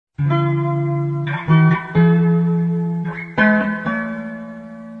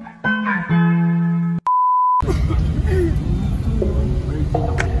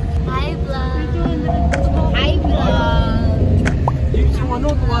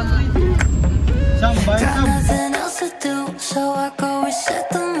Got nothing else to do, so I go reset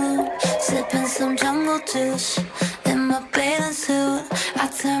the mood. Sipping some jungle juice in my bathing suit. I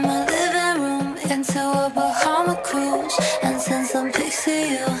turn my living room into a Bahama cruise and send some pics to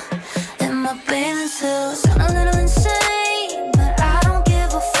you in my bathing suit. Sound a little insane, but I don't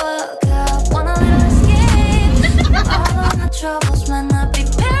give a fuck. I want a little escape. All of my troubles might not be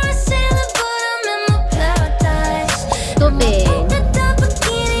parasailing, but I'm in my paradise.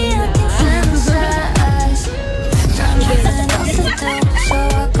 So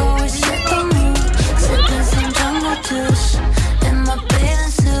I go reset the mood, sipping some jungle juice in my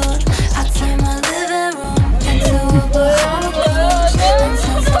bathing suit. I turn my living room into a Bahama cruise and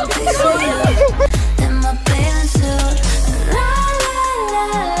send some pics to you in my bathing suit. La la la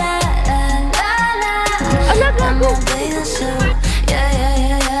la la la la. In my bathing suit, yeah yeah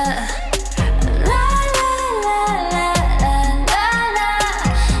yeah yeah. La la la la la la la.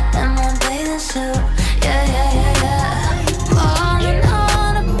 In my bathing suit, yeah yeah yeah yeah.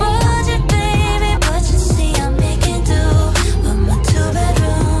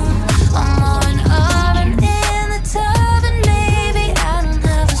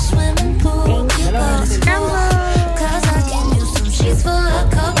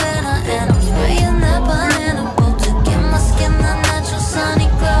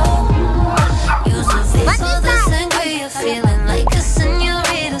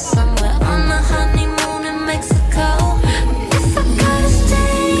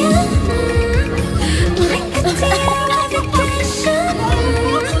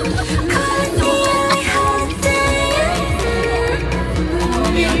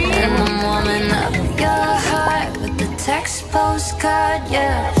 Postcard,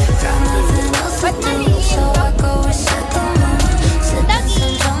 yeah. Got nothing else to do, so I go reset the mood. Sipping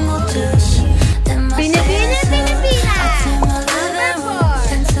some jungle juice in my bathing suit. I turn my living room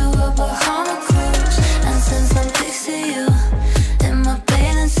into a Bahama cruise and send some pics to you in my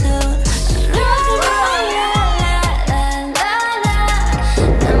bathing suit. La la la la la la.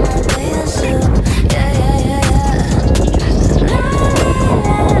 In my bathing suit, yeah yeah yeah yeah. La la la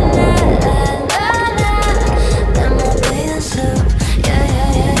la la la. In my bathing suit.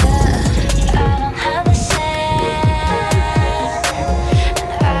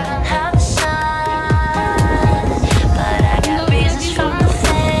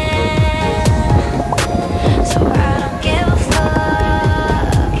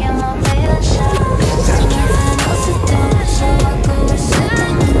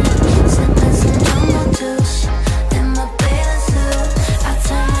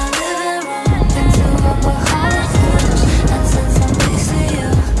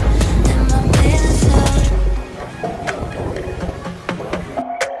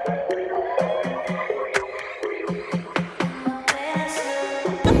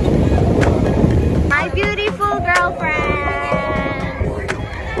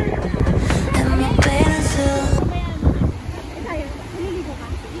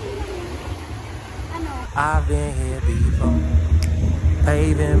 I've been here before,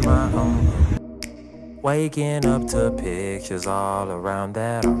 paving my own road, waking up to pictures all around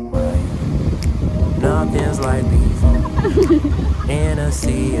that are mine. Nothing's like before, in a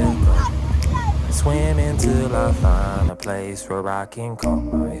sea of gold, swimming till I find a place where I can call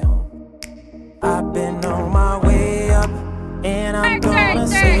my home. I've been on my way up, and I'm gonna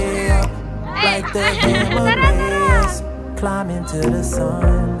stay up, like the Himalayas, climbing to the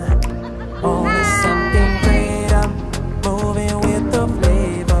sun. Oh, it's something great, I'm moving with the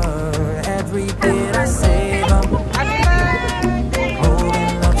flavor. Every bit I save, I'm moving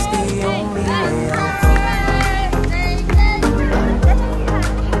up's the only way I'll go.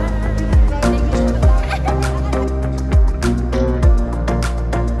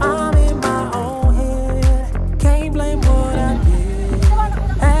 I'm in my own head, can't blame what I did.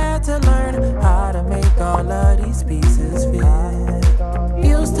 Had to learn how to make all of these pieces fit.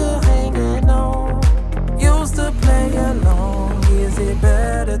 Used to hanging on, used to play along. Is it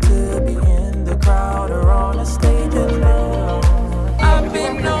better to be in the crowd or on the stage alone? I've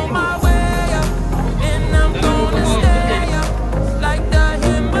been on my way up, and I'm gonna stay up, like the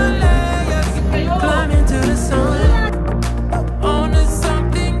Himalayas, climbing to the sun. On to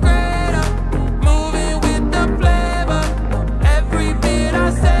something greater, moving with the flavor. Every bit I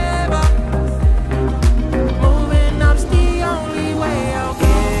save up, moving up's the only way I'll go.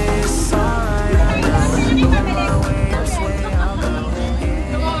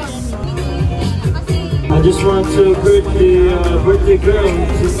 I just want to greet the birthday girl.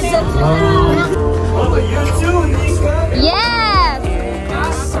 Oh, you too, Nika? Yes!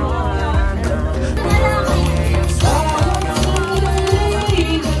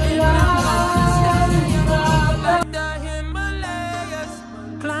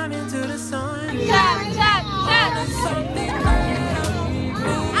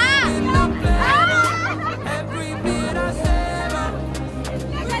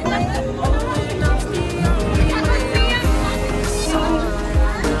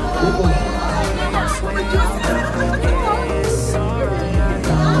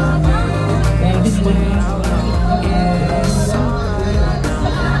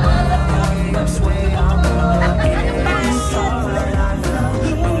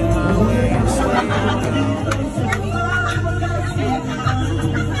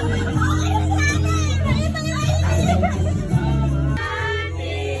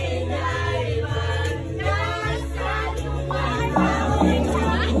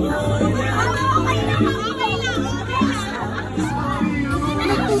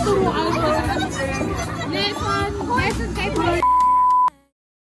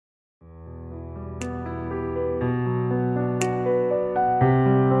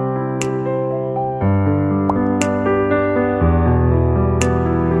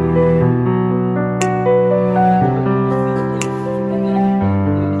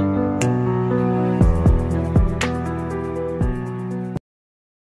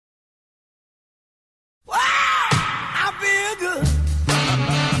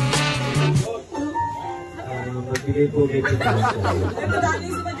 forget to subscribe.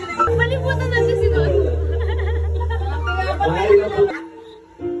 Malimutan na siya doon. Maaari na po.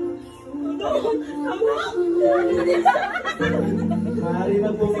 Maaari na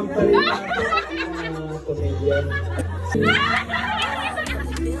po magpalita ng comedian.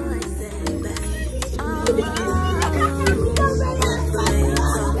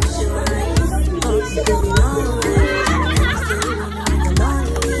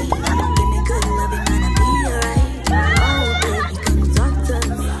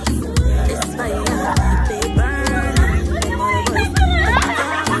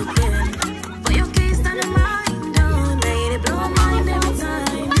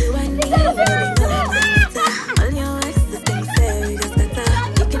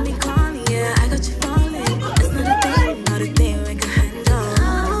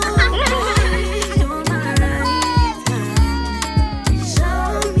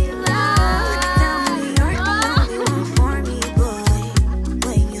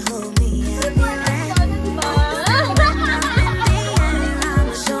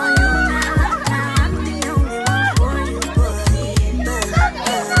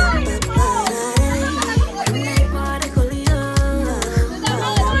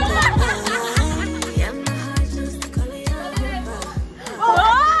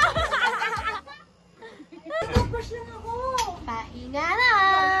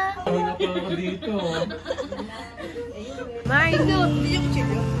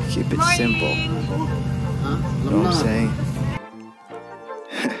 Keep it simple. Know what I'm saying?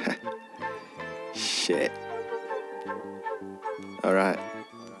 Shit. Alright.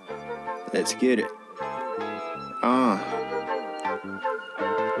 Let's get it. I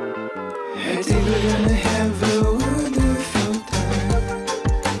think we're gonna have a wonderful time.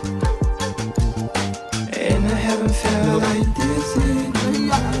 And I haven't felt like this in a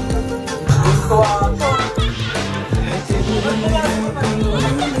while. I think we're gonna have a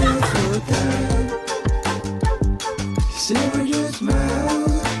wonderful time. So you smile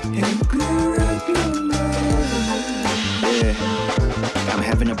and clear up your mind. Yeah, I'm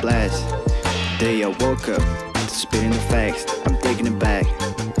having a blast. Day I woke up to spitting the facts. I'm taking it back.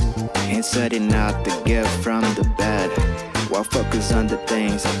 Ain't setting out the gift from the bed. While focus on the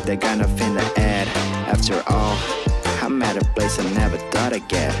things that got nothing to add. After all, I'm at a place I never thought I'd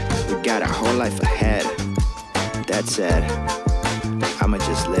get. We got a whole life ahead. That said, I'ma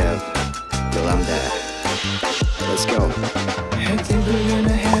just live till I'm dead. Let's go. I think we're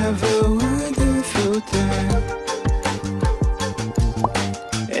gonna have a wonderful time.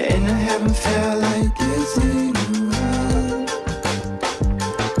 And I haven't felt like this in a while.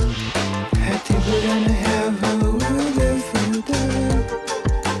 I think we're gonna have a wonderful time.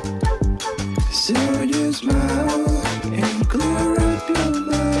 So you smile and clear up your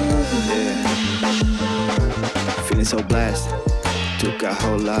mind. Yeah. Feeling so blessed. Took a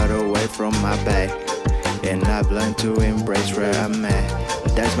whole lot away from my back. And I've learned to embrace where I'm at.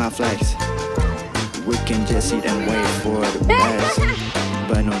 That's my flex. We can just sit and wait for the best,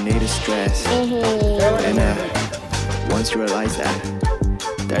 but no need to stress. And once you realize that,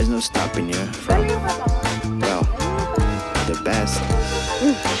 there's no stopping you from, well, the best.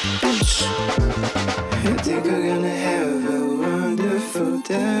 I think we're gonna have a wonderful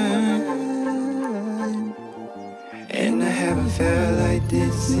time. And I haven't felt like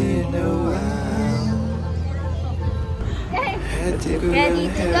this in a while. I think we're Ready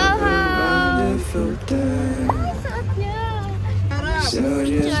gonna to go have home. a wonderful time. So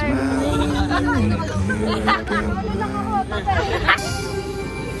just smile and clear up your mind.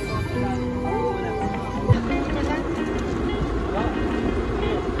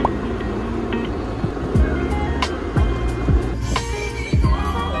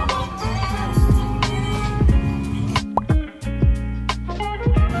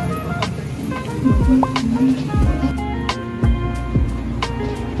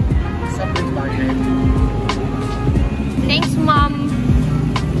 Thanks, Mom.